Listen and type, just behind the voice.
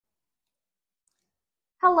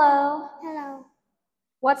Hello, Hello,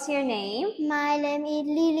 what's your name? my name is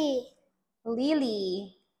Lily.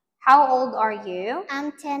 Lily. How old are you?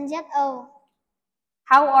 I'm 10 years old.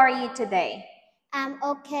 How are you today? I'm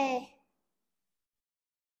okay.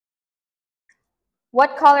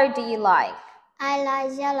 What color do you like? I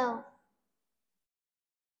like yellow.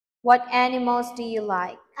 What animals do you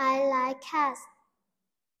like? I like cats.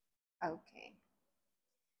 Okay.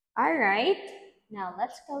 All right. Now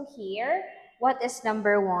let's go here. What is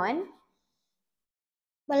number 1?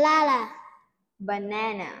 Banana.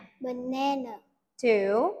 Banana. Banana.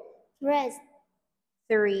 2, Bread.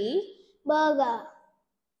 3, Burger.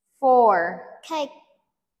 4, Cake.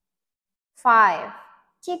 5,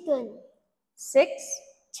 Chicken. 6,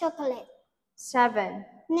 Chocolate. 7,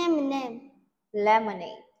 Name.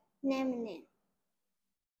 lemonade. Name.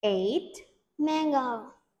 8,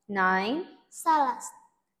 Mango. 9, Salad.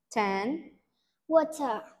 10.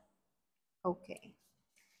 Water. Okay.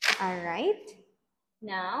 All right.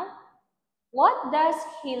 Now, what does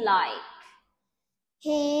he like?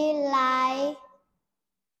 He like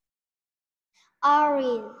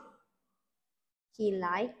orange. He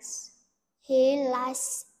likes. He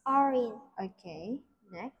likes orange. Okay.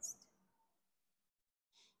 Next.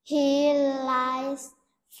 He likes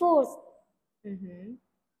food. Mm-hmm.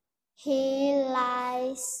 He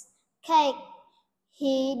likes cake.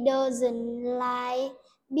 He doesn't like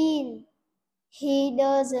bean. He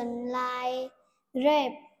doesn't like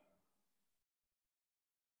grape.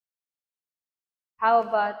 How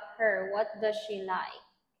about her? What does she like?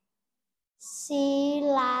 She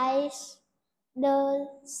likes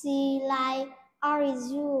orange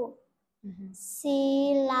juice. Mm-hmm.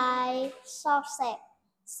 She likes sausage.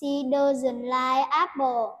 She doesn't like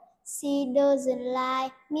apple. She doesn't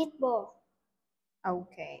like meatball.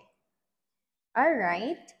 Okay. All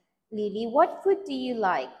right. Lily, what food do you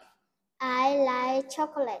like? I like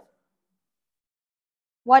chocolate.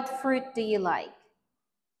 What fruit do you like?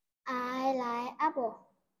 I like apple.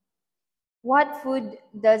 What food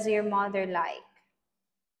does your mother like?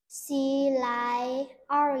 She likes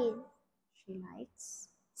orange. She likes.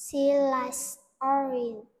 She likes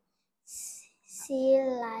orange. She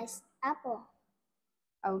likes apple.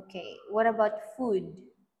 Okay. What about food?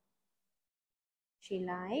 She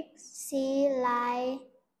likes. She likes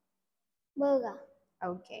burger.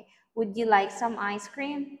 Okay. Would you like some ice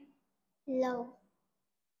cream? Low.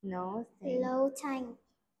 No, Low tank.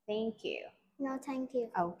 thank you. No, thank you.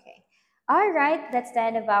 Okay. All right. That's the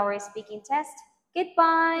end of our speaking test.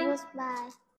 Goodbye. Goodbye.